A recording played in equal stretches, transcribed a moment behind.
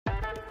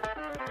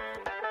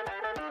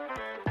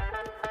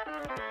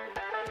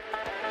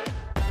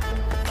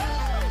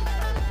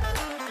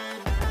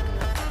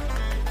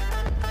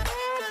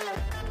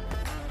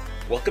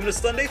Welcome to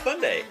Sunday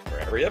Funday,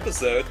 where every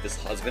episode, this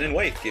husband and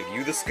wife give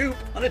you the scoop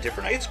on a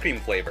different ice cream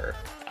flavor.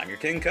 I'm your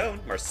King Cone,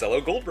 Marcelo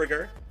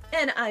Goldbrigger.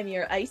 And I'm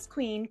your Ice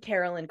Queen,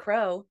 Carolyn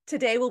Crow.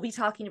 Today we'll be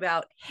talking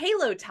about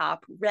Halo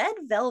Top Red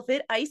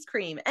Velvet Ice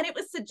Cream, and it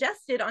was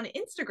suggested on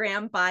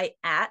Instagram by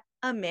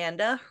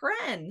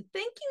 @AmandaHren. Thank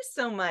you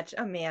so much,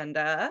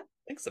 Amanda.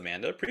 Thanks,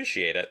 Amanda.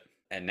 Appreciate it.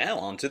 And now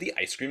on to the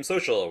Ice Cream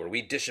Social, where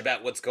we dish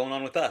about what's going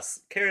on with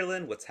us.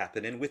 Carolyn, what's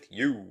happening with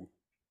you?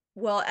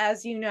 Well,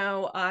 as you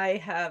know, I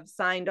have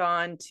signed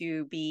on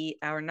to be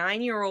our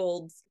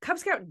 9-year-old's Cub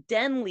Scout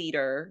den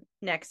leader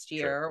next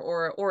year,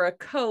 or a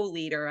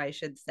co-leader, I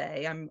should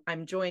say.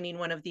 I'm joining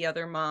one of the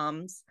other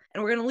moms,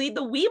 and we're going to lead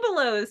the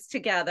Weebelows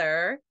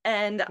together.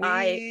 And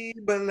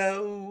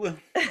Weebelow.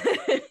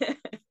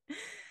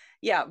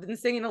 Yeah, I've been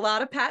singing a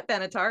lot of Pat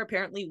Benatar.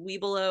 Apparently,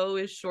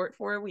 Weebelow is short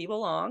for We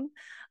Belong.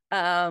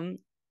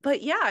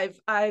 But yeah,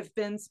 I've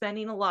been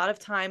spending a lot of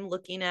time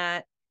looking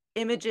at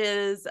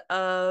images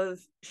of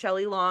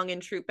Shelley Long and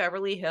Troop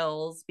Beverly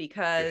Hills,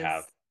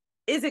 because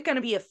is it going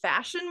to be a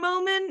fashion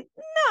moment?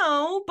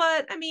 No,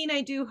 but I mean,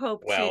 I do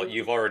hope Well,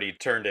 you've already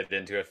turned it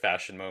into a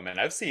fashion moment.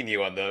 I've seen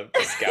you on the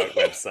Scout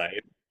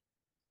website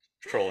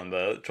trolling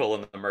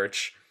the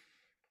merch.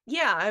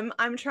 Yeah,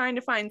 I'm trying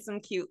to find some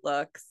cute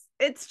looks.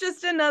 It's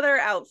just another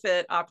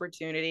outfit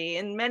opportunity.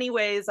 In many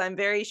ways, I'm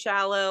very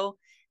shallow,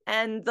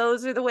 and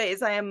those are the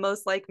ways I am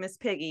most like Miss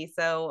Piggy,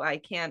 so I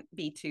can't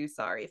be too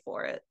sorry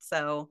for it.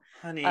 So,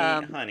 honey,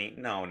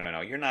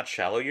 no, you're not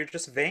shallow. You're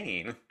just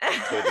vain.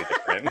 Totally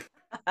different.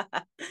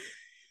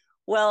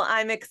 Well,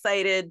 I'm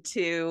excited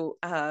to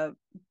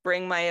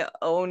bring my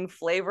own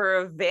flavor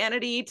of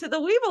vanity to the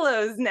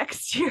Weebelows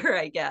next year,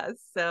 I guess.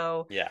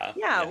 So,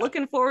 yeah,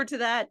 looking forward to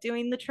that.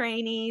 Doing the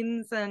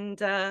trainings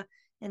and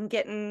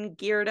getting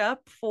geared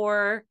up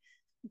for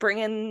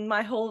bringing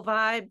my whole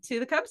vibe to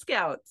the Cub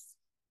Scouts.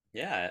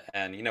 Yeah,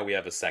 and we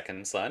have a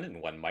second son,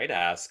 and one might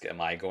ask,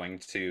 am I going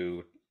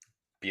to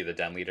be the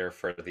den leader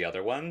for the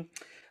other one?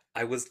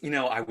 I was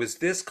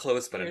this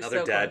close, but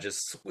another dad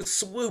just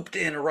swooped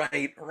in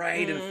right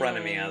in front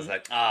of me. I was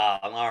like,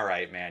 all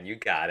right, man, you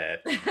got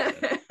it.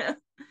 I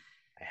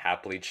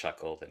happily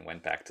chuckled and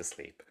went back to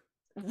sleep.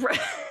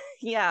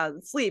 Yeah,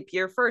 sleep,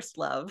 your first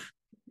love.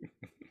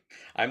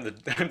 I'm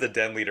the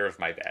den leader of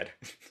my bed.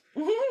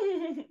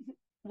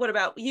 What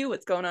about you?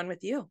 What's going on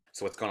with you?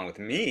 So what's going on with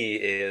me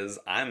is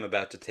I'm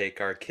about to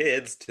take our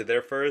kids to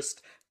their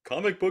first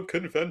comic book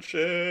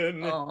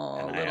convention. Oh,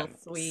 and little I am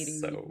sweetie.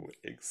 So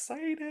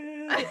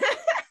excited.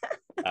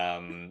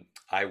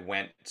 I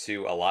went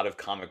to a lot of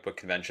comic book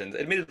conventions,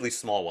 admittedly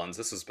small ones.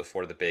 This was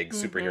before the big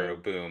superhero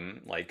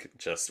boom,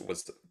 just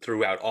was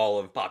throughout all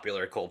of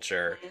popular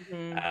culture.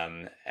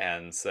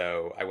 And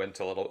so I went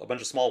to a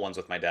bunch of small ones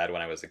with my dad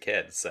when I was a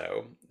kid.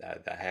 So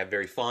I have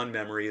very fond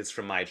memories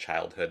from my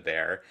childhood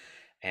there.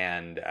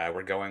 And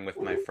we're going with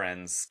my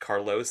friends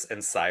Carlos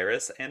and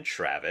Cyrus and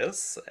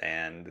Travis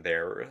and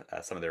their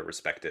some of their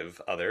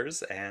respective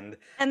others, and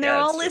they're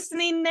all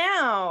listening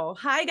now.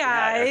 Hi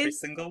guys! Yeah, every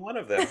single one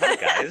of them. Hi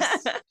guys!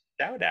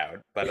 Shout out!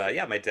 But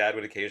my dad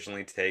would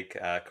occasionally take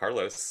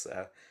Carlos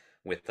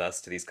with us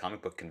to these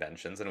comic book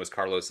conventions, and it was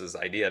Carlos's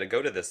idea to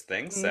go to this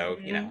thing. So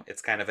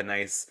it's kind of a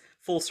nice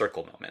full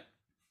circle moment.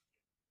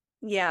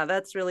 Yeah,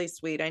 that's really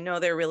sweet. I know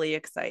they're really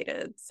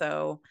excited.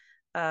 So.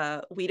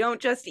 We don't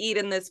just eat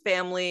in this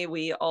family,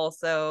 we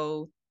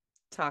also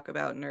talk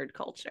about nerd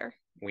culture.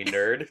 We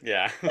nerd?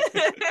 Yeah.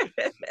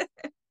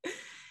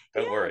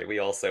 Don't worry, we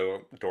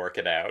also dork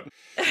it out.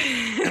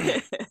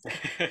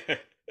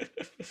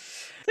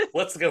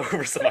 Let's go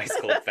over some ice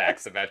cold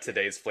facts about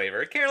today's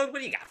flavor. Carolyn, what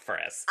do you got for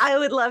us? I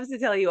would love to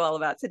tell you all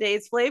about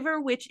today's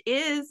flavor, which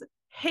is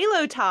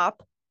Halo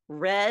Top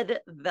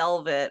Red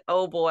Velvet.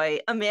 Oh boy,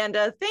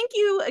 Amanda, thank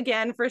you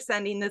again for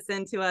sending this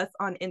in to us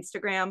on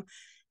Instagram.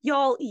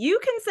 Y'all, you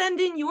can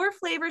send in your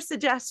flavor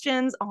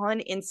suggestions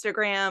on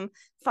Instagram.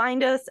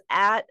 Find us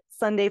at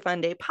Sunday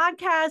Funday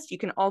Podcast. You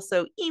can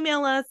also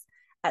email us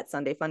at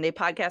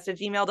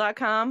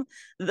sundayfundaypodcast@gmail.com.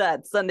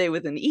 That's Sunday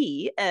with an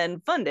E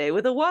and Funday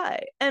with a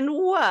Y. And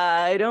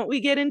why don't we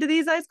get into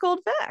these ice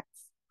cold facts?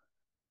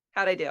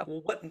 How'd I do?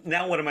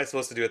 What am I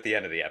supposed to do at the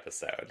end of the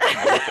episode?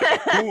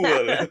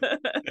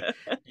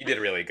 You did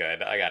really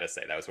good. I gotta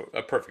say, that was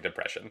a perfect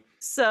impression.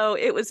 So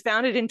it was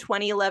founded in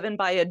 2011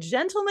 by a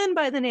gentleman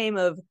by the name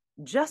of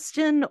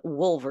Justin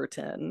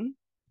Wolverton,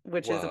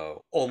 which is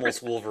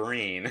almost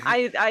Wolverine.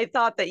 I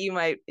thought that you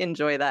might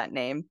enjoy that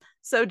name.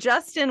 So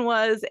Justin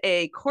was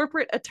a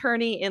corporate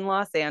attorney in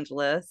Los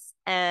Angeles,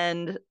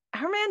 and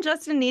our man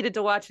Justin needed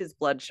to watch his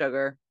blood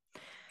sugar.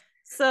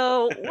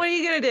 So what are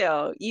you going to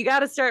do? You got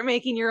to start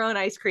making your own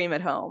ice cream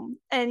at home,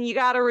 and you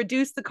got to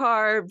reduce the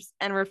carbs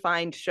and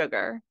refined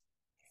sugar.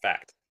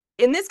 Fact.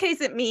 In this case,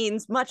 it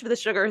means much of the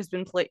sugar has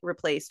been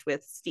replaced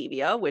with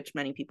stevia, which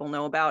many people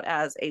know about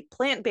as a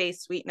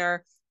plant-based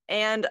sweetener,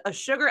 and a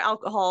sugar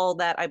alcohol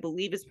that I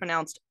believe is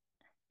pronounced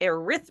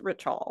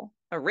erythritol.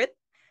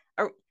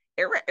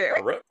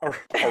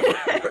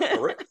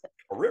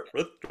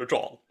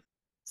 Erythritol.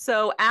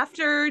 So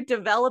after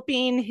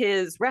developing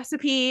his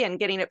recipe and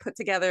getting it put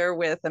together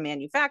with a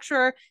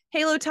manufacturer,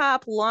 Halo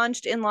Top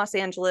launched in Los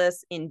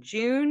Angeles in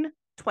June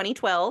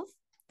 2012.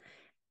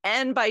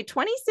 And by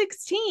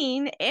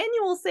 2016,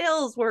 annual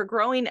sales were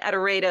growing at a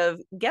rate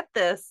of, get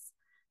this,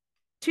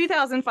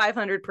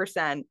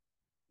 2,500%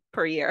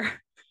 per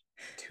year.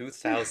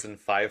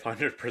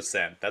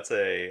 2,500%. That's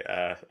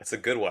a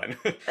good one.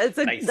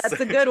 Nice. That's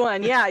a good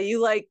one. Yeah,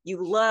 you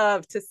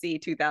love to see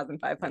I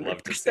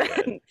love to see that.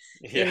 2,500%.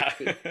 Yeah.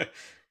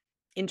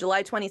 In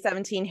July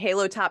 2017,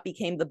 Halo Top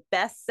became the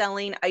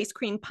best-selling ice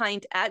cream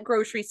pint at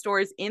grocery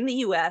stores in the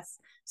US,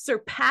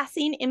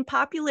 surpassing in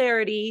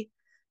popularity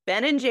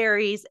Ben &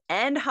 Jerry's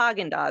and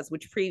Haagen-Dazs,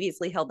 which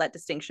previously held that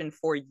distinction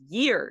for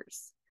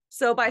years.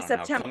 So by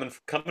September,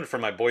 coming from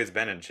my boys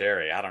Ben and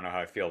Jerry, I don't know how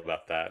I feel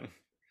about that.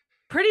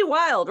 pretty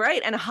wild,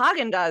 right? And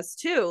Haagen-Dazs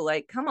too.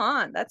 Like, come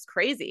on, that's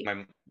crazy.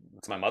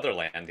 It's my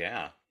motherland,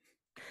 yeah.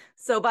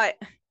 So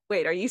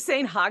wait, are you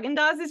saying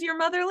Haagen-Dazs is your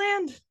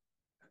motherland?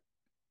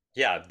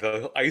 Yeah,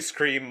 the ice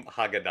cream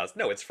Haagen-Dazs.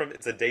 No, it's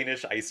a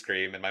Danish ice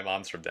cream, and my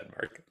mom's from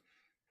Denmark.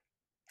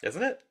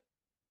 Isn't it?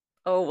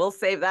 Oh, we'll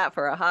save that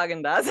for a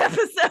Haagen-Dazs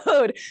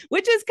episode,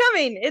 which is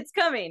coming. It's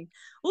coming.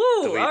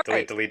 Ooh, delete, all delete,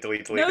 right. delete,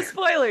 delete, delete. No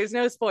spoilers,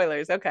 no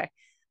spoilers. Okay.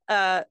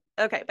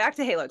 Okay, back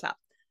to Halo Top.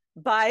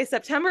 By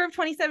September of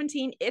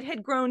 2017, it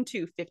had grown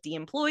to 50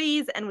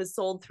 employees and was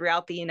sold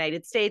throughout the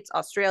United States,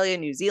 Australia,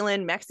 New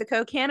Zealand,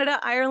 Mexico, Canada,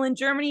 Ireland,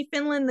 Germany,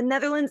 Finland, the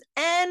Netherlands,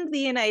 and the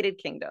United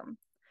Kingdom.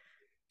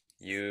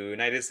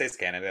 United States,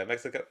 Canada,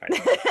 Mexico.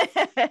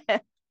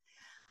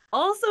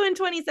 Also in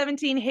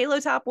 2017, Halo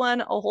Top won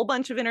a whole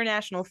bunch of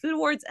international food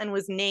awards and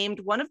was named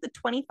one of the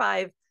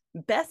 25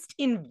 best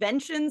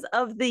inventions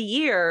of the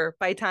year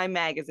by Time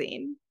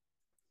Magazine.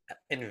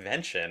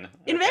 Invention.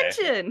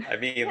 Invention. Okay. I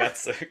mean,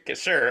 that's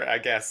sure. I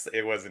guess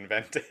it was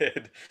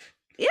invented.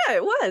 Yeah,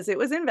 it was. It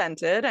was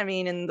invented. I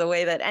mean, in the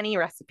way that any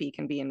recipe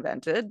can be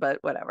invented, but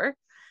whatever.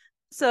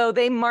 So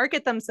they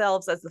market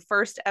themselves as the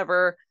first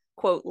ever,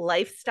 quote,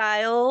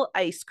 lifestyle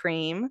ice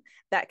cream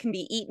that can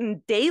be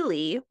eaten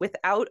daily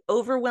without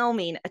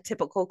overwhelming a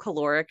typical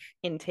caloric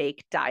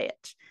intake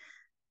diet.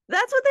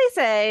 That's what they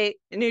say.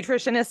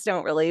 Nutritionists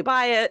don't really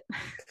buy it.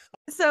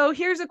 So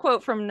here's a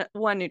quote from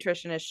one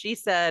nutritionist. She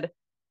said,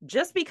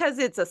 just because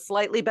it's a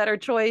slightly better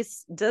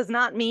choice does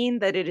not mean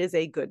that it is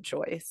a good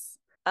choice.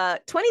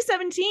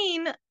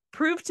 2017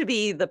 proved to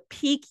be the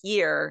peak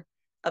year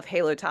of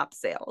Halo Top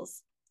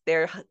sales.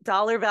 Their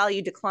dollar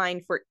value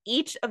declined for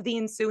each of the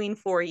ensuing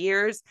 4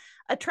 years,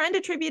 a trend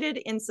attributed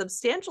in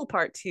substantial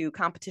part to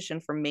competition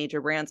from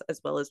major brands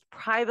as well as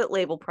private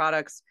label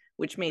products,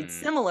 which made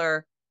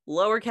similar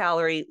lower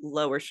calorie,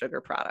 lower sugar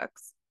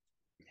products.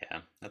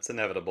 Yeah, that's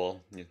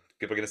inevitable.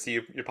 People are going to see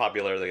you're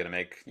popular. They're going to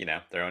make,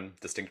 their own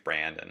distinct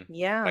brand and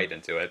bite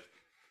into it.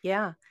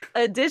 Yeah.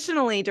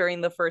 Additionally,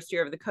 during the first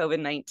year of the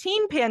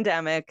COVID-19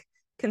 pandemic,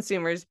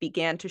 consumers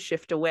began to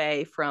shift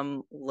away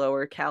from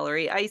lower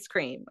calorie ice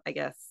cream. I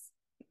guess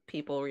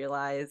people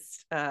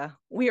realized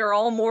we are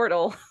all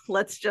mortal.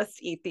 Let's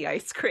just eat the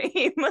ice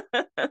cream.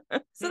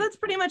 So that's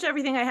pretty much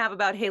everything I have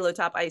about Halo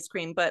Top ice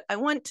cream, but I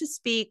want to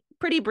speak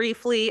pretty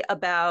briefly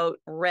about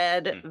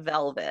red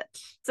velvet.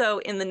 So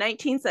in the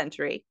 19th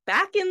century,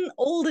 back in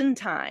olden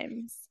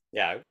times.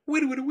 Yeah.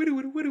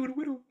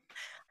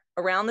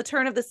 Around the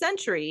turn of the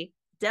century,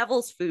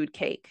 devil's food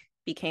cake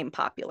became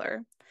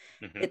popular.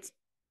 Mm-hmm. It's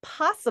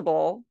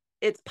possible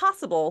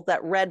that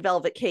red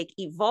velvet cake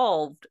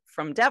evolved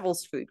from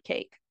devil's food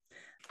cake.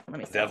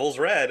 Devil's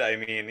red. I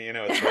mean,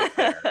 it's right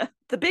there.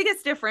 The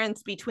biggest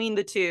difference between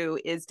the two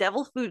is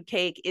devil food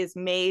cake is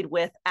made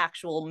with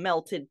actual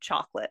melted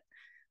chocolate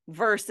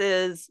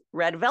versus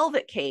red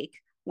velvet cake,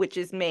 which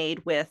is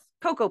made with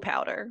cocoa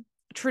powder.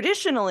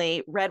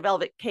 Traditionally, red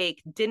velvet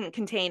cake didn't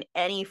contain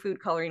any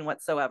food coloring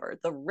whatsoever.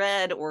 The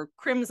red or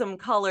crimson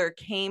color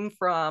came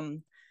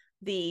from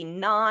the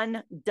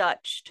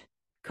non-Dutched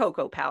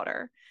cocoa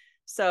powder.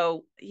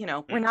 So,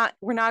 we're not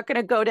going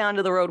to go down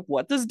to the road.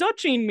 What does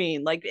Dutching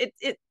mean? Like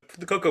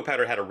the cocoa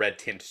powder had a red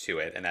tint to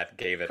it, and that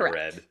gave it correct. A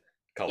red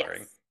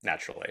coloring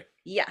naturally.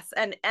 Yes,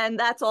 and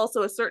that's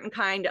also a certain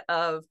kind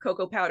of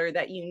cocoa powder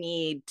that you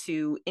need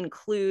to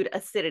include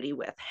acidity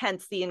with.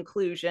 Hence the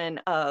inclusion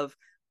of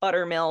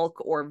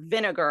buttermilk or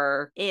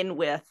vinegar in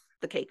with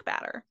the cake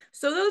batter.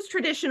 So those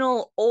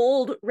traditional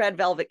old red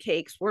velvet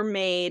cakes were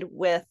made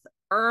with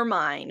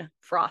ermine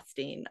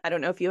frosting. I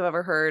don't know if you've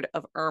ever heard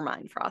of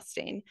ermine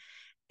frosting.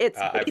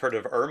 I've heard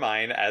of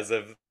ermine as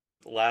of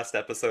the last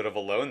episode of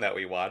Alone that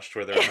we watched,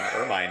 where there was an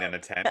ermine in a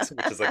tent,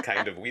 which is a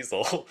kind of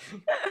weasel.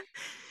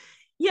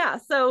 Yeah,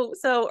 so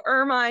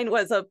ermine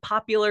was a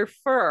popular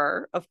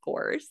fur, of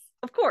course,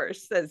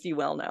 as you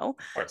well know.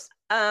 Of course.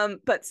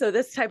 But so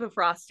this type of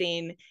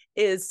frosting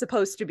is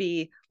supposed to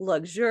be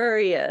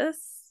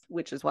luxurious,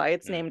 which is why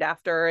it's named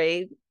after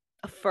a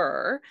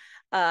fur.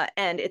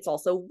 And it's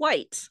also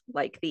white,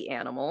 like the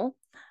animal.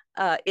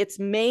 It's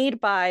made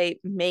by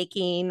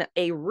making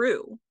a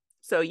roux.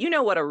 So you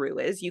know what a roux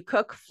is. You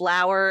cook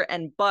flour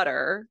and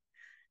butter.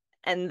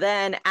 And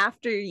then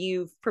after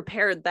you've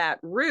prepared that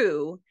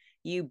roux,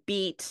 you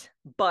beat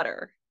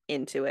butter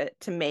into it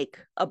to make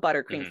a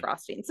buttercream Hmm.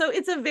 frosting. So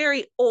it's a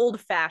very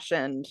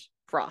old-fashioned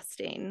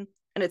frosting,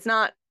 and it's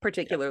not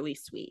particularly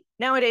sweet.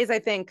 Nowadays, I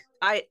think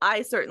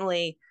I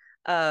certainly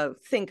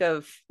think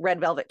of red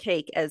velvet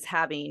cake as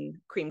having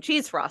cream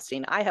cheese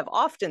frosting. I have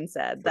often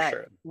said For that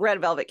sure. red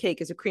velvet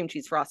cake is a cream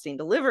cheese frosting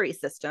delivery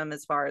system,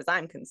 as far as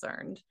I'm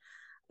concerned.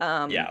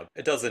 Yeah,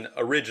 it doesn't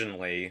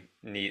originally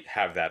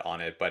have that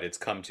on it, but it's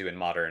come to in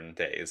modern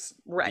days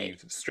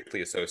Right. be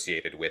strictly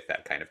associated with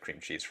that kind of cream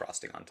cheese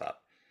frosting on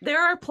top.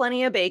 There are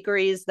plenty of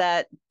bakeries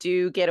that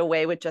do get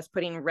away with just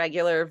putting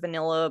regular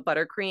vanilla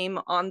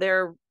buttercream on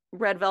their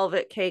red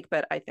velvet cake,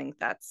 but I think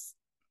that's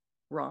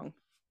wrong.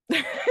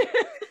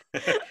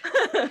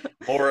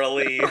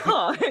 Morally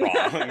Wrong.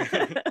 wrong.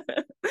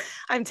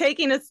 I'm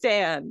taking a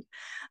stand.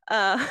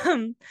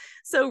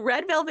 So,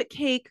 red velvet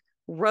cake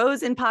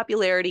rose in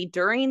popularity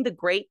during the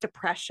Great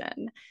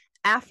Depression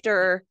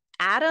after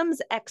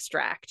Adams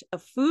Extract, a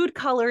food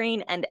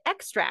coloring and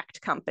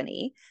extract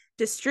company,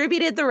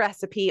 distributed the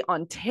recipe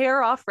on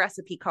tear off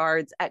recipe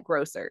cards at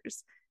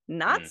grocers.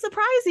 Not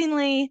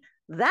surprisingly,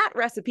 that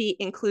recipe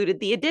included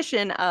the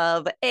addition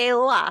of a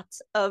lot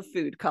of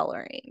food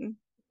coloring.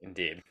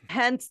 Indeed.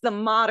 Hence, the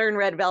modern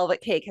red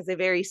velvet cake has a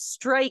very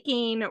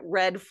striking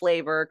red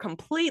flavor,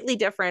 completely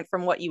different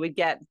from what you would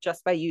get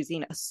just by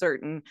using a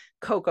certain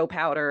cocoa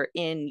powder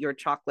in your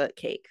chocolate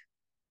cake.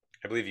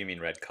 I believe you mean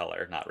red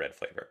color, not red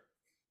flavor.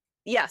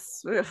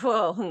 Yes.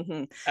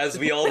 Well, As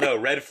we all know,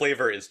 red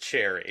flavor is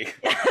cherry.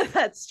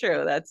 that's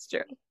true. That's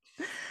true.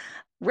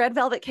 Red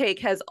velvet cake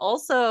has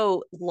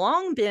also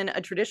long been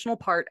a traditional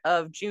part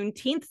of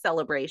Juneteenth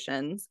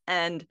celebrations.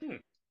 And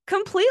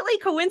completely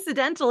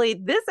coincidentally,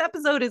 this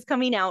episode is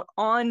coming out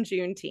on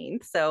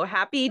Juneteenth. So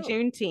happy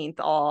Juneteenth,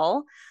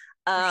 all.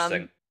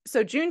 Interesting.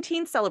 So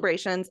Juneteenth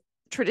celebrations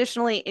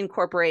traditionally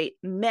incorporate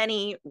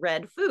many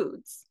red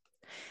foods.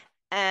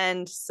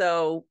 And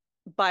so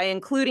by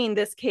including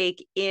this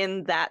cake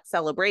in that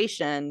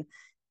celebration,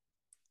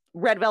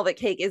 red velvet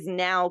cake is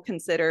now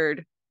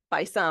considered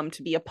by some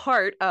to be a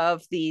part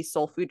of the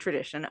soul food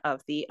tradition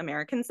of the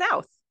American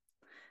South.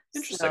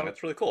 Interesting. So,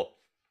 that's really cool.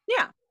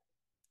 yeah.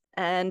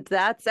 And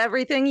that's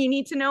everything you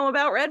need to know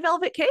about red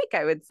velvet cake,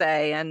 I would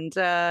say. And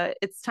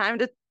it's time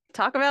to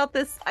talk about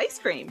this ice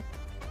cream.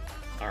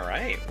 All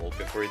right. Well,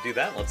 before we do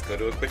that, let's go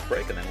to a quick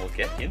break and then we'll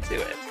get into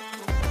it.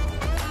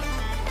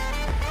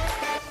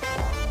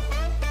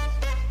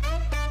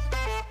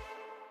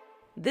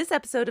 This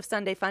episode of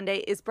Sunday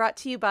Funday is brought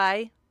to you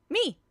by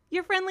me,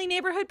 your friendly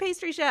neighborhood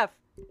pastry chef.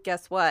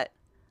 Guess what?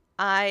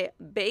 I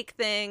bake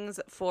things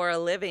for a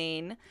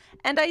living,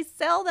 and I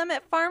sell them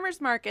at farmers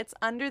markets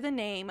under the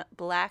name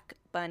Black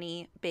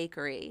Bunny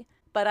Bakery.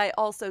 But I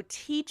also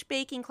teach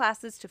baking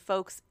classes to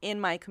folks in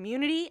my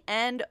community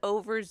and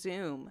over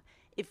Zoom.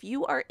 If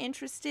you are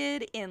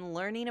interested in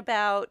learning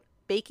about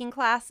baking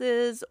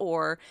classes,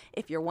 or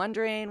if you're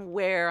wondering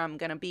where I'm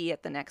going to be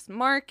at the next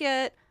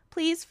market,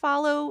 please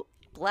follow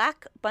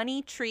Black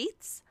Bunny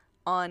Treats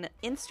on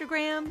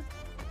Instagram.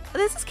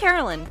 This is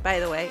Carolyn, by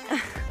the way.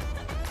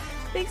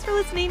 Thanks for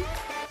listening.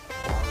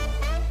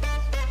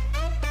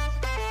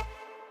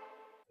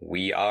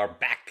 We are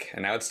back,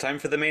 and now it's time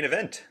for the main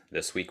event.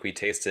 This week we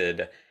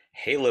tasted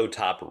Halo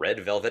Top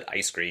Red Velvet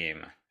Ice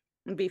Cream.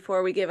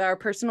 Before we give our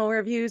personal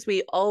reviews,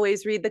 we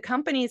always read the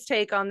company's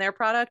take on their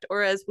product,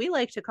 or as we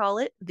like to call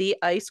it, the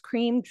ice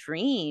cream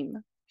dream.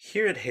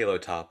 Here at Halo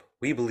Top,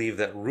 we believe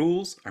that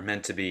rules are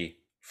meant to be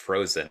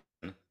frozen.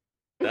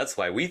 That's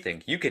why we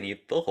think you can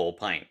eat the whole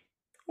pint.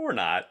 Or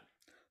not.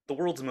 The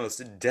world's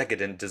most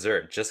decadent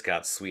dessert just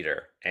got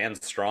sweeter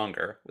and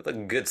stronger with a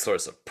good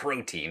source of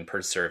protein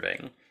per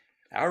serving.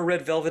 Our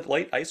red velvet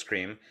light ice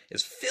cream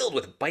is filled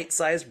with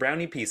bite-sized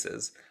brownie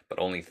pieces, but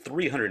only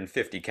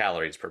 350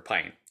 calories per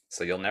pint,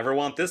 so you'll never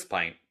want this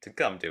pint to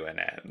come to an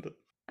end.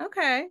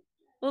 Okay.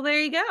 Well, there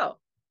you go.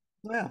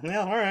 Well, yeah,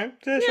 all right.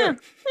 Yeah, sure.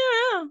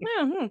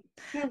 Yeah.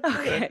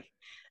 Okay.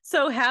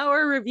 So how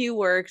our review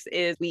works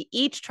is we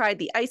each tried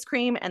the ice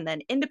cream and then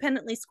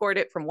independently scored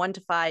it from 1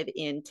 to 5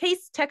 in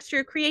taste,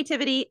 texture,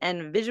 creativity,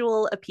 and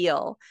visual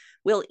appeal.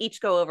 We'll each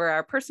go over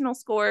our personal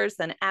scores,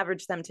 then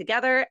average them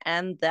together,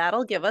 and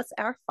that'll give us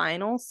our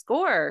final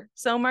score.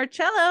 So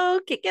Marcello,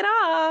 kick it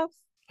off.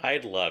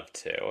 I'd love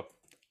to.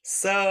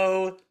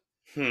 So,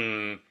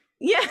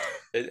 Yeah.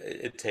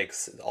 It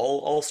takes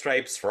all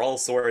stripes for all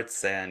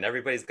sorts, and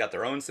everybody's got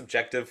their own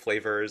subjective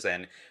flavors,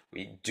 and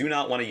we do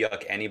not want to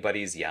yuck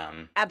anybody's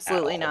yum.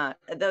 Absolutely not.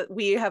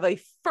 We have a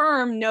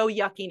firm no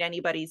yucking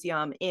anybody's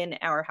yum in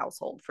our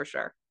household for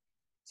sure.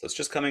 So it's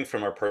just coming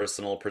from our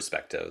personal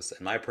perspectives,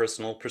 and my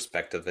personal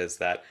perspective is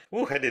that,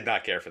 I did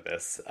not care for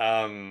this.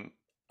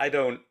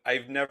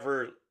 I've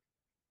never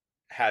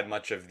had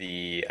much of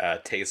the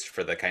taste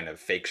for the kind of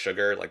fake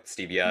sugar like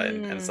stevia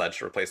and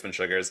such replacement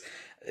sugars.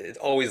 It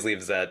always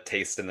leaves that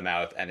taste in the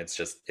mouth, and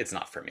it's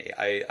not for me.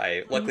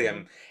 I luckily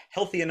I'm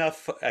healthy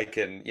enough I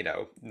can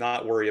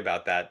not worry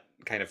about that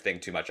kind of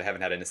thing too much. I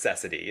haven't had a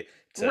necessity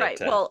to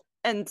well,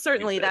 and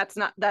certainly that's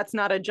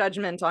not a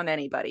judgment on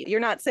anybody. You're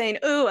not saying,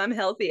 "Oh, I'm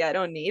healthy, I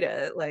don't need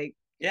it." Like,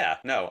 Yeah,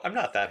 no, I'm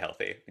not that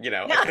healthy. I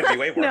Yeah. could be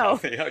way more No,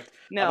 healthy. I'm on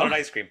no. an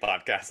ice cream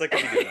podcast. I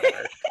could be doing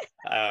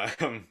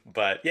better.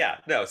 But yeah,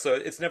 no. So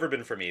it's never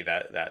been for me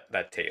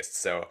that taste.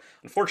 So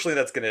unfortunately,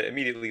 that's going to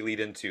immediately lead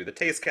into the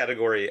taste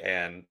category,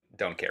 and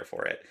don't care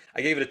for it.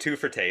 I gave it a 2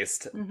 for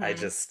taste. Hmm.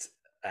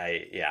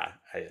 Yeah,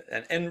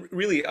 and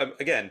really,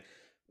 again,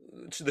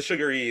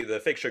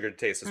 the fake sugar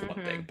taste is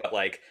one thing, Hmm. but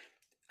like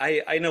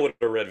I know what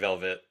a red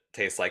velvet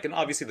tastes like, and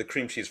obviously the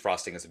cream cheese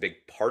frosting is a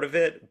big part of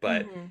it,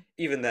 but Hmm.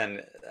 even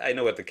then, I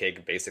know what the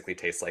cake basically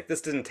tastes like. This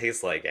didn't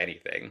taste like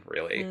anything,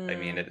 really. I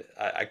mean, Mm.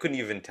 I couldn't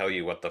even tell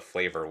you what the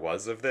flavor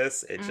was of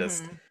this. It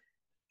just Hmm.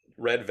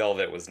 red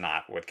velvet was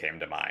not what came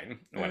to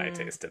mind when I Mm.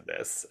 tasted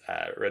this.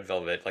 Red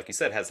velvet, like you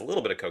said, has a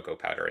little bit of cocoa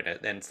powder in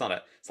it, and it's not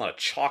a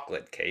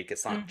chocolate cake.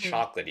 It's not Hmm.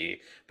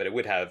 chocolatey, but it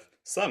would have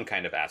some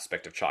kind of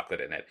aspect of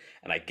chocolate in it.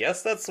 And I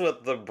guess that's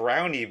what the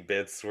brownie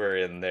bits were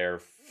in there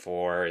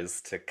for,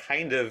 is to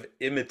kind of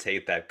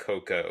imitate that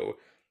cocoa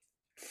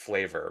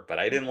flavor. But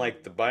I didn't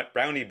like the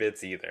brownie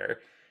bits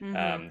either.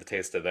 Hmm. The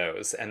taste of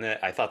those, and then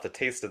I thought the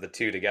taste of the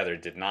two together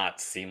did not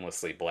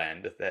seamlessly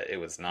blend. That it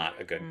was not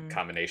a good Hmm.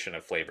 combination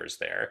of flavors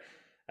there.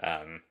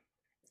 Um,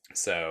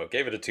 so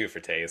gave it a 2 for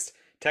taste.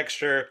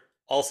 Texture,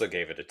 also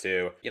gave it a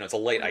 2. It's a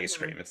light ice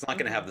Hmm. cream. It's not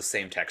going to Hmm. have the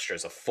same texture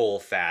as a full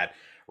fat,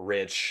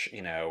 rich,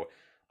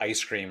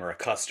 ice cream or a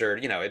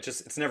custard.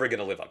 It's never going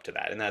to live up to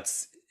that. And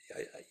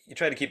you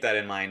try to keep that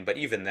in mind, but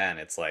even then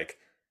it's like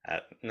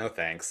no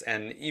thanks.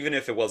 And even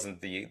if it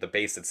wasn't the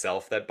base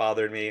itself that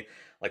bothered me,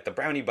 like the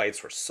brownie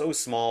bites were so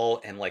small,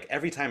 and like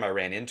every time I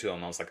ran into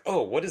them, I was like,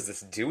 "Oh, what is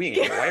this doing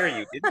here? Why are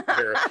you in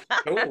here?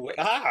 Oh,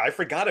 I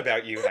forgot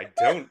about you, and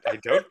I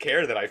don't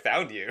care that I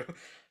found you.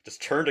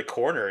 Just turned a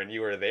corner and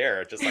you were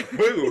there, just like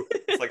boo.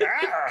 It's like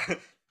ah."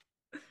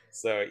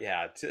 So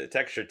yeah,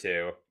 texture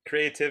 2,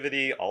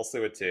 creativity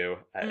also a 2.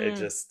 It Mm.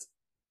 just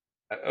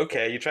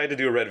okay. You tried to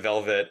do a red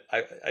velvet.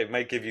 I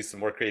might give you some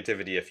more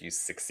creativity if you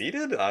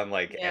succeeded on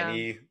like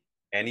Yeah.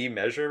 any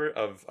measure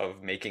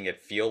of making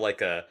it feel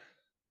like a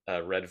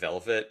red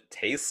velvet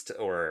taste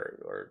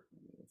or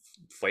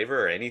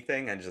flavor or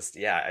anything. And just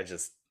yeah,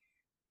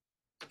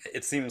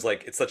 it seems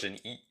like it's such an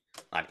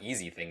not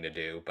easy thing to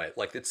do, but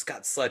like it's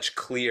got such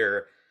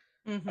a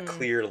Hmm.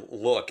 clear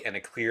look and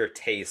a clear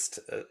taste,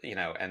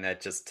 and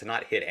that just to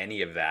not hit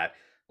any of that,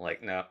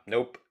 like no,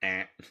 nope,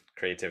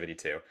 creativity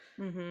too.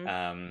 Hmm.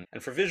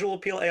 And for visual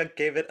appeal, I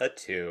gave it a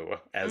 2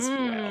 as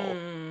well.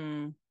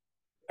 Mm.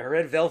 A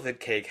red velvet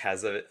cake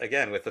has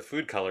again, with the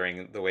food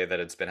coloring the way that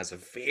it's been, has a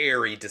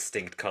very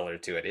distinct color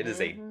to it. It is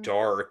a Hmm.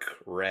 dark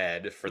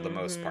red for the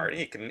most Hmm. part.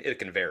 It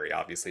can vary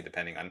obviously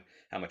depending on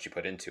how much you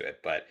put into it,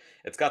 but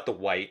it's got the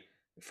white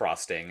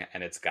frosting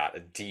and it's got a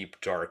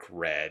deep dark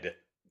red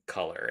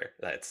color.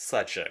 That's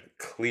such a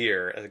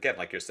clear, again,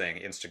 like you're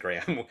saying,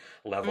 Instagram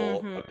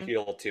level Hmm.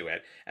 appeal to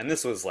it. And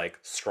this was like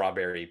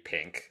strawberry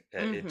pink.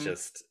 It Hmm.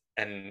 just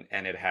and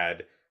it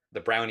had the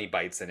brownie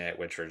bites in it,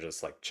 which are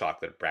just like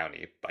chocolate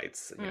brownie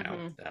bites,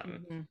 Hmm.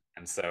 Hmm.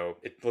 and so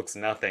it looks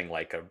nothing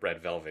like a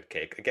red velvet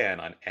cake, again,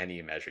 on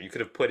any measure. You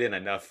could have put in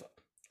enough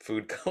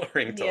food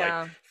coloring to like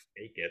Yeah.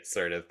 fake it,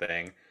 sort of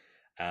thing.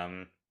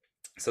 Um,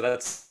 so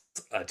that's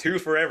a 2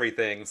 for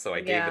everything. So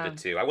I gave it a Yeah.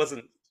 2. I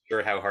wasn't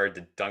sure how hard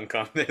to dunk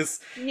on this.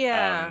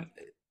 Yeah. Um,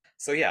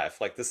 so yeah,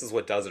 if like this is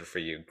what does it for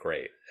you,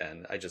 great.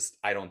 And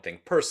I don't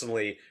think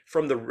personally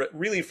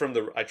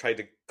I tried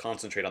to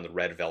concentrate on the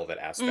red velvet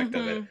aspect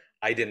of it. Hmm.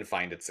 I didn't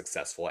find it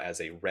successful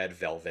as a red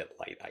velvet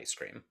light ice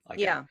cream. Again,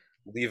 Yeah.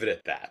 leave it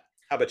at that.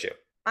 How about you?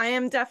 I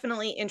am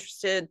definitely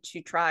interested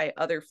to try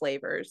other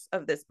flavors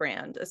of this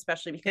brand,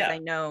 especially because Yeah, I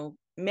know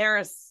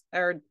Maris,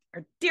 our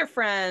dear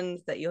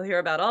friend that you'll hear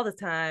about all the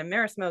time,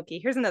 Maris Smokey.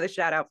 Here's another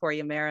shout out for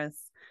you,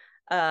 Maris.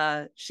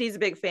 She's a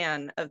big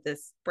fan of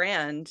this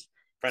brand.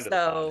 friend of the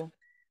pod.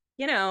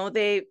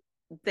 So,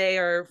 they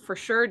are for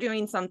sure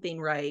doing something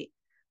right.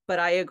 But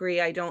I agree,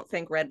 I don't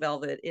think Red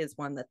Velvet is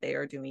one that they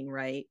are doing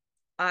right.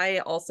 I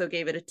also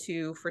gave it a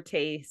 2 for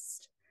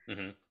taste.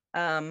 Hmm.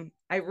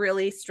 I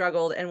really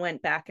struggled and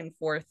went back and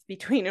forth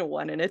between a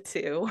 1 and a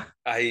 2.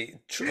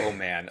 Oh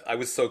man, I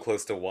was so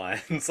close to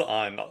ones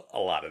on a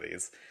lot of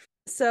these.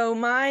 So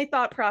my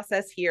thought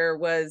process here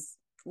was,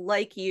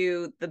 like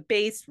you, the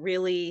base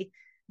really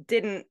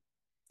didn't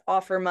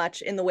offer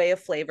much in the way of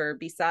flavor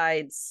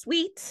besides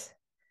sweet,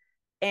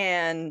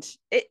 and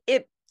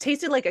it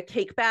tasted like a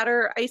cake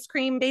batter ice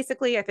cream.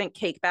 Basically, I think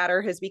cake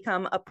batter has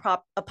become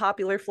a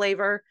popular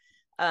flavor.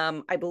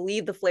 I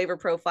believe the flavor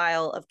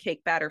profile of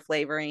cake batter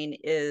flavoring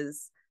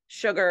is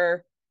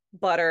sugar,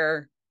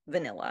 butter,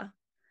 vanilla,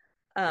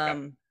 Okay.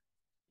 um,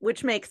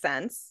 which makes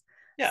sense.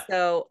 Yeah.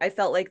 So I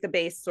felt like the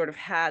base sort of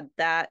had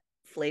that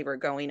flavor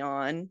going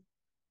on.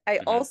 I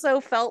Hmm. also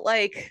felt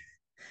like,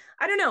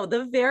 I don't know,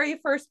 the very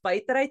first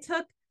bite that I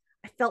took,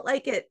 I felt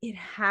like it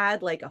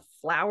had like a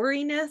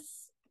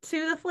floweriness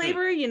to the Hmm.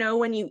 flavor,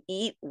 when you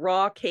eat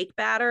raw cake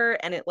batter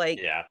and it like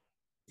Yeah.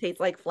 tastes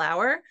like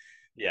flour.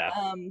 Yeah.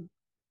 Um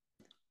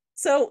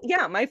so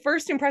yeah, my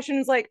first impression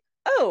is like,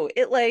 oh,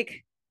 it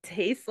like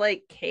tastes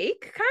like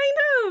cake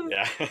kind of.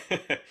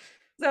 Yeah.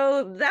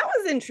 So that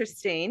was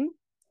interesting.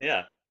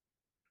 Yeah.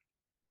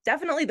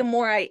 Definitely the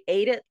more I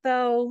ate it,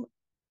 though,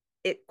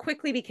 it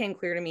quickly became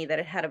clear to me that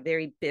it had a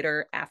very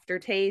bitter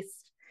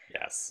aftertaste.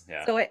 Yes,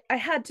 yeah. So I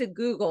had to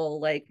Google,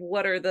 like,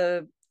 what are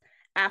the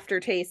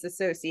aftertastes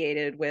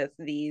associated with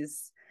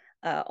these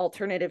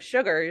alternative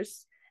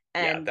sugars?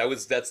 Yeah, And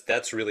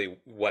that's really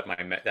what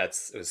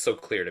that's it was so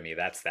clear to me.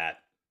 That's that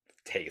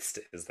taste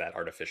is that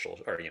artificial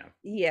or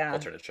yeah,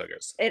 alternate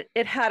sugars. it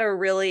had a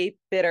really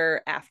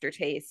bitter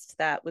aftertaste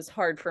that was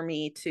hard for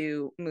me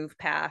to move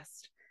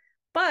past.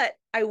 But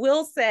I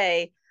will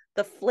say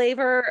the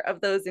flavor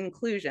of those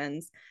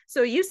inclusions.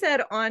 So you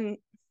said on,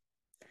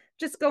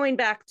 just going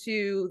back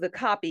to the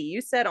copy,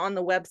 you said on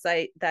the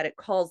website that it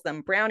calls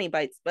them brownie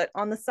bites, but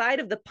on the side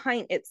of the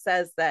pint, it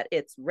says that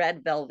it's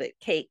red velvet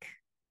cake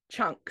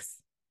chunks.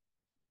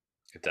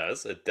 It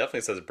does. It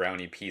definitely says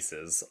brownie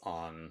pieces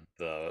on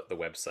the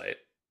website.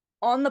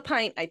 On the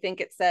pint, I think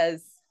it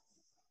says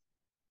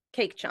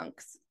cake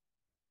chunks.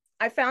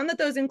 I found that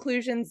those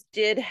inclusions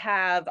did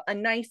have a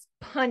nice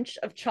punch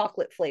of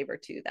chocolate flavor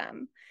to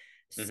them.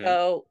 Hmm.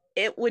 So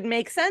it would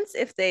make sense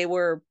if they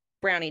were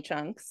brownie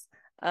chunks.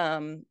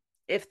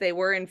 If they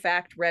were in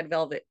fact red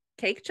velvet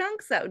cake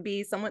chunks, that would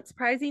be somewhat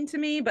surprising to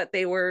me, but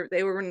they were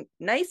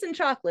nice and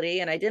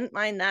chocolatey, and I didn't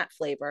mind that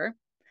flavor.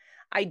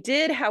 I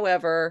did,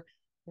 however,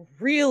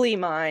 really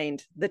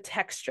mind the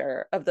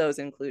texture of those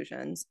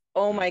inclusions.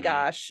 Oh my Hmm.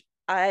 gosh.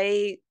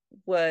 I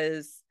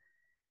was,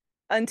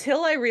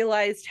 until I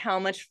realized how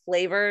much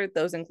flavor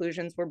those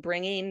inclusions were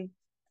bringing,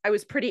 I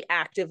was pretty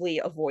actively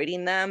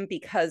avoiding them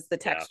because the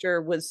Yeah.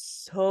 texture was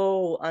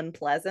so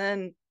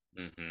unpleasant,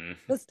 Hmm.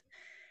 just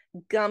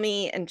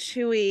gummy and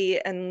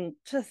chewy and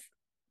just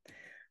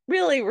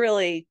really,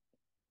 really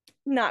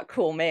not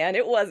cool, man.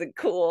 It wasn't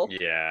cool.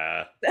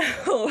 Yeah.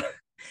 So,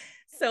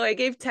 so I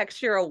gave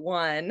texture a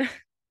 1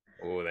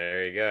 Oh,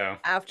 there you go.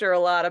 after a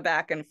lot of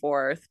back and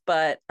forth.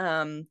 But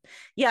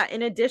yeah,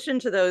 in addition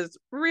to those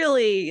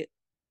really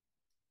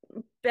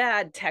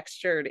bad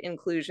textured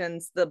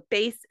inclusions, the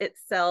base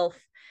itself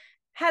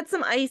had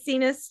some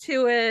iciness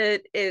to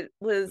it. It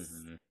was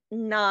Hmm.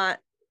 not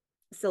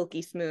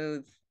silky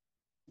smooth.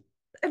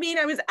 I mean,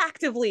 I was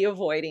actively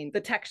avoiding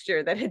the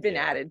texture that had been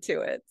Yeah. added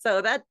to it.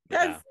 So Yeah.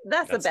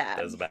 that's a bad.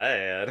 That's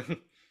bad.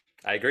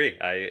 I agree.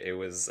 It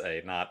was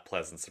a not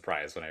pleasant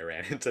surprise when I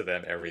ran into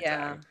them every Yeah.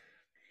 time.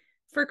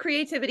 For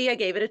creativity, I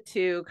gave it a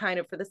 2, kind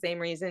of for the same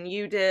reason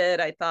you did.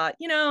 I thought,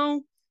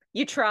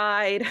 you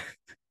tried.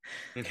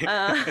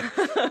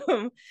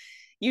 um,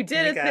 you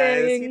did Hey a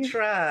guys, you thing.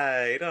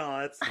 tried. Oh,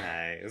 that's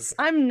nice.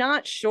 I'm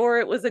not sure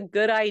it was a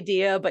good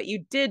idea, but you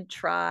did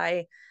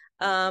try.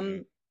 Hmm.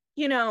 Um,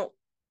 you know,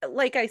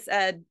 like I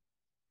said,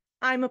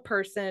 I'm a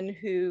person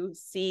who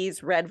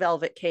sees red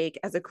velvet cake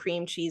as a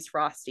cream cheese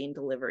frosting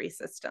delivery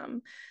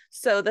system.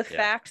 So the Yeah.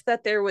 fact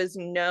that there was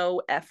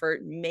no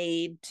effort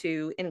made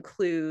to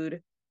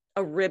include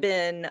a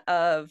ribbon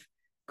of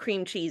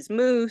cream cheese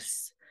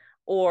mousse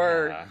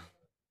or Yeah.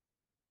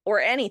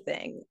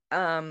 anything,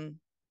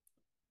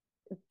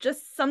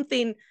 just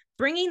something,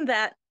 bringing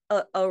that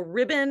a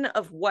ribbon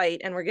of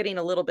white, and we're getting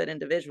a little bit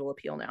into visual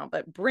appeal now,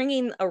 but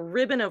bringing a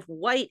ribbon of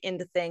white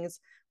into things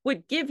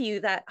would give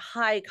you that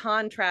high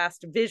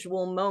contrast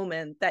visual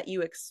moment that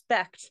you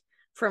expect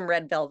from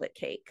red velvet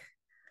cake.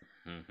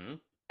 Hmm.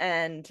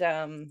 And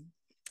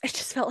I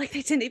just felt like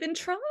they didn't even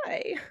try.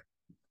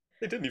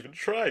 They didn't even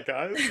try,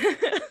 guys.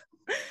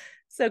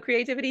 So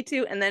creativity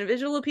 2, and then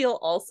visual appeal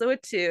also a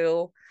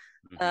 2.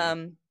 Hmm.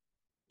 um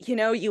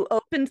you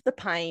opened the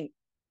pint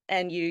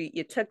and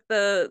you took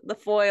the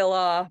foil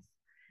off,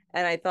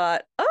 and I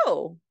thought,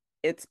 oh,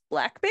 it's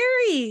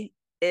blackberry.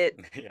 it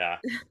Yeah.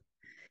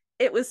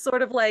 it was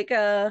sort of like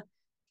a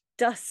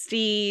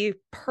dusty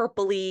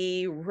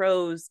purpley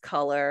rose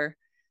color,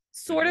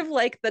 sort Hmm. of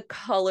like the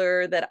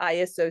color that I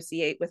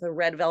associate with a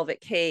red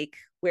velvet cake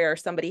where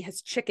somebody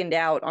has chickened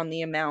out on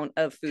the amount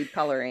of food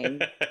coloring,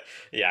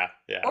 Yeah,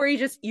 yeah, or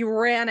you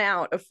ran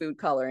out of food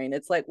coloring.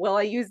 It's like, well,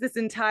 I used this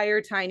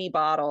entire tiny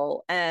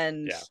bottle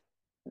and yeah.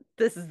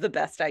 this is the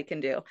best I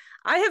can do.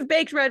 I have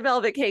baked red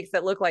velvet cakes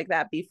that look like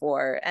that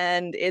before,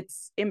 and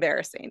it's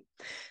embarrassing.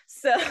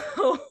 So,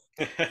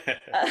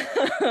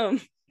 um,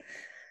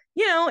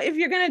 if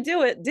you're going to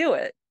do it, do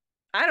it.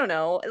 I don't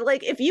know.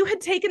 Like, if you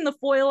had taken the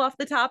foil off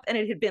the top and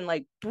it had been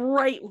like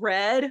bright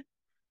red,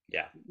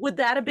 Yeah. would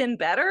that have been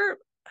better?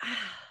 I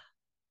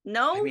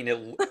No.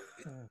 mean,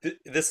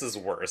 this is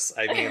worse.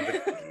 I mean,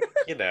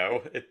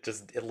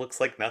 it looks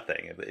like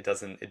nothing. It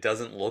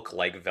doesn't look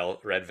like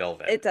red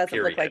velvet. It doesn't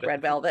look like Period.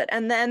 red velvet.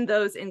 And then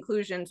those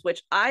inclusions,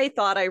 which I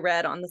thought I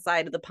read on the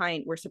side of the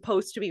pint, were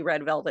supposed to be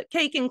red velvet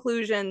cake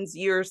inclusions.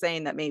 You're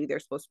saying that maybe they're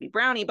supposed to be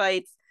brownie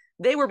bites.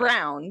 They were Yeah.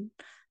 brown.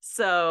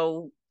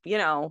 So,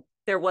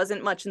 there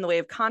wasn't much in the way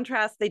of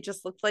contrast. They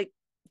just looked like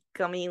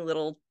gummy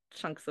little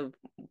chunks of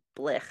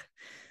blech.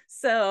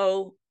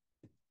 So,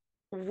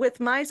 with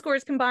my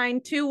scores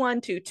combined,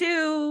 2-1,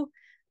 2-2.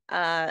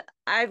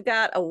 I've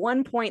got a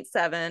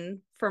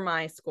 1.7 for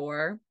my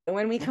score. And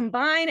when we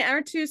combine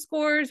our two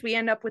scores, we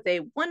end up with a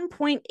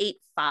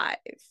 1.85.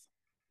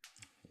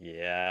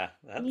 Yeah,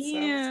 that sounds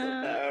Yeah.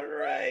 about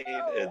right.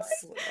 Oh,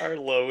 It's our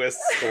lowest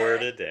score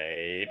to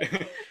date.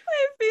 I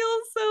feel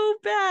so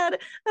bad.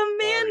 Sorry.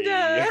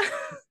 Amanda.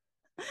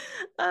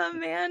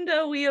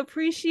 Amanda, we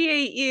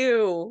appreciate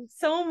you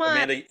so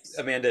much.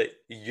 Amanda,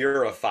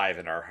 you're a 5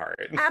 in our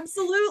heart.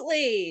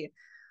 Absolutely.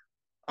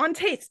 On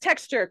taste,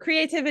 texture,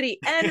 creativity,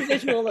 and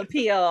visual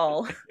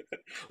appeal.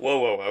 Whoa,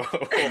 whoa, whoa,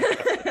 whoa.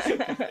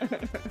 Hold on.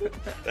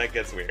 That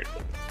gets weird.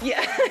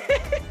 Yeah.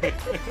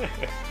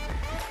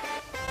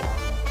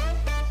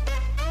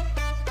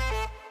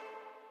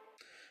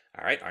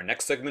 All right, our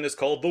next segment is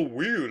called The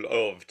Wheel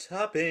of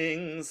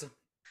Toppings.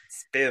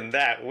 Spin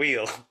that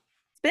wheel.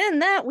 Spin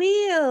that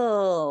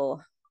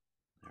wheel.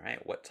 All right,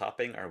 what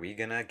topping are we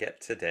gonna get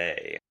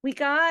today? We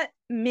got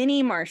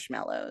mini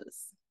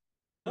marshmallows.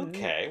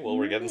 Okay, well,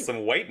 we're getting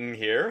some white in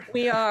here.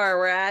 We are.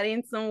 We're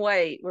adding some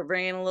white. We're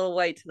bringing a little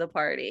white to the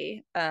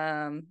party.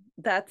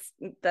 That's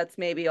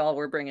maybe all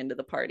we're bringing to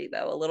the party,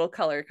 though. A little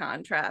color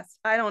contrast.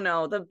 I don't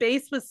know. The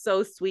base was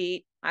so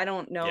sweet. I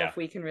don't know if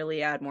we can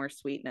really add more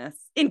sweetness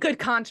in good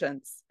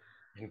conscience.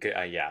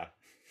 Yeah.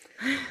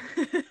 We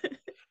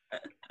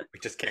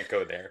just can't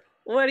go there.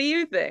 What do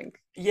you think?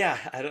 Yeah,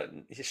 I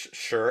don't.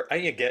 Sure, I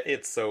get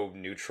it's so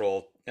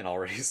neutral and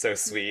already so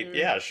sweet.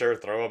 Yeah, sure,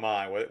 throw them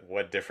on.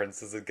 What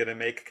difference is it gonna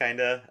make?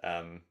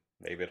 Kinda.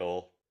 Maybe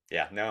it'll.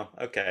 Yeah, no.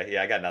 Okay,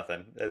 yeah, I got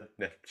nothing.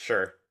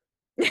 Sure.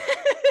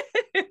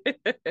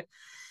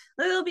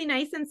 It'll be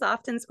nice and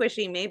soft and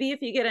squishy. Maybe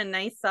if you get a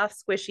nice, soft,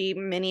 squishy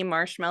mini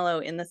marshmallow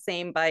in the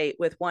same bite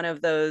with one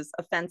of those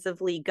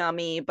offensively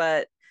gummy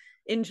but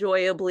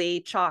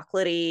enjoyably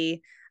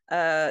chocolatey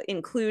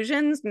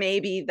inclusions,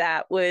 maybe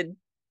that would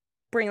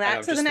bring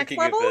that to the next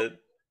level.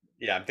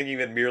 I'm thinking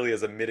of it merely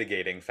as a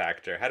mitigating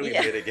factor. How do we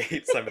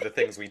mitigate some of the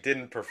things we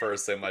didn't prefer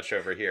so much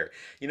over here?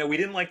 You know, we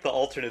didn't like the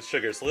alternate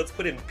sugar, so let's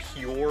put in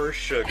pure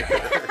sugar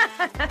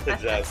to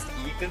just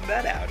even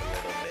that out a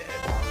little bit.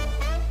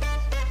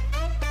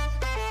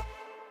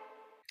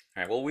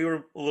 All right, well, we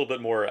were a little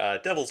bit more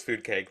devil's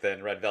food cake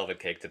than red velvet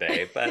cake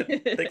today, but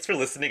thanks for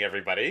listening,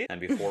 everybody.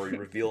 And before we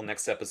reveal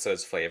next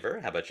episode's flavor,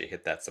 how about you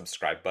hit that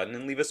subscribe button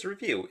and leave us a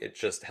review? It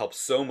just helps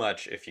so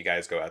much if you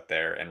guys go out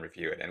there and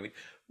review it, and we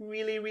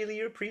really, really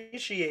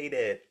appreciate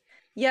it.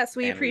 Yes,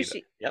 we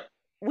appreciate. Yep.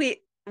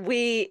 We,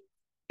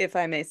 if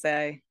I may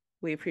say,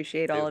 we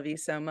appreciate all of you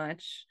so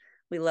much.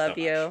 We love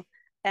you.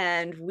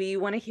 And we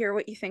want to hear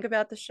what you think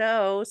about the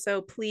show.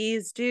 So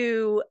please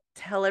do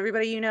tell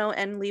everybody you know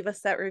and leave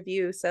us that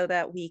review so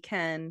that we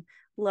can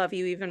love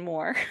you even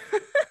more.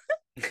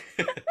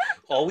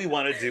 All we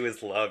want to do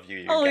is love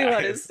you, all guys. We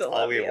want is to all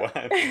love we you.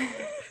 Want.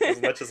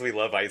 As much as we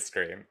love ice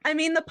cream. I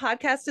mean, the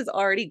podcast has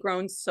already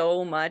grown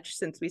so much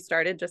since we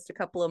started just a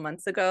couple of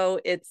months ago.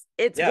 It's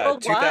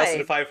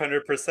worldwide.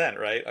 2,500%,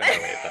 right? Oh, no,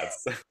 wait,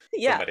 that's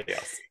somebody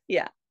else.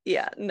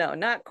 Yeah, no,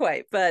 not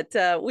quite. But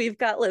we've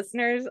got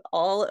listeners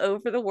all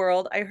over the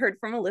world. I heard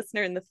from a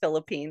listener in the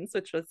Philippines,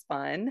 which was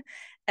fun.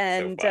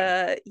 And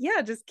so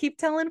fun. Just keep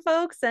telling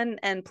folks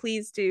and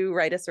please do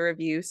write us a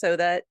review so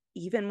that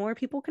even more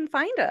people can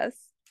find us.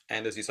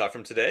 And as you saw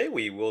from today,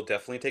 we will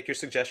definitely take your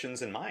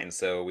suggestions in mind.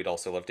 So we'd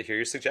also love to hear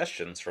your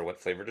suggestions for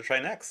what flavor to try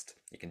next.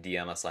 You can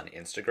DM us on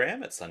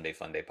Instagram at Sunday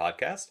Funday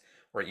Podcast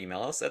or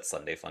email us at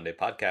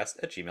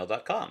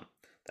sundayfundaypodcast@gmail.com.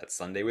 That's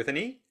Sunday with an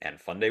E and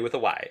Funday with a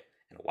Y.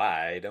 And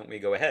why don't we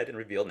go ahead and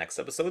reveal next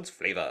episode's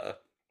flavor?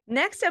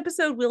 Next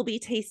episode, we'll be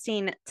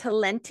tasting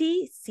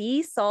Talenti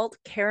Sea Salt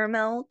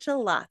Caramel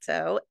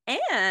Gelato,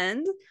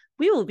 and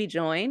we will be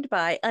joined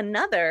by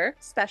another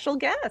special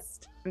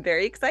guest. I'm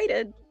very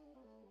excited.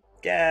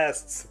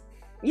 Guests.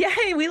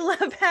 Yay, we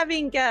love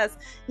having guests.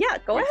 Yeah,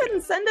 go ahead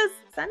and send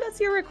us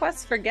your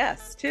requests for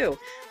guests too.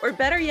 Or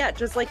better yet,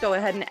 just go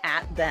ahead and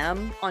 @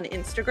 them on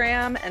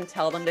Instagram and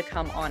tell them to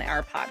come on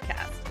our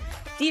podcast.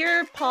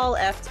 Dear Paul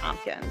F.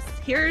 Tompkins,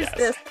 here's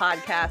this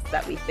podcast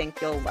that we think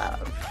you'll love.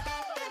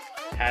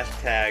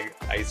 Hashtag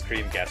ice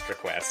cream guest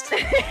request. All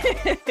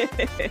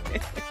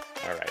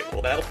right,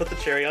 well, that'll put the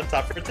cherry on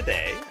top for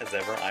today. As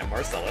ever, I'm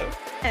Marcelo.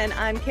 And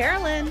I'm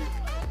Carolyn.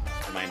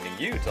 Reminding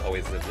you to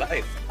always live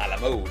life a la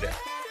mode.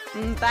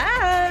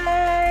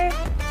 Bye.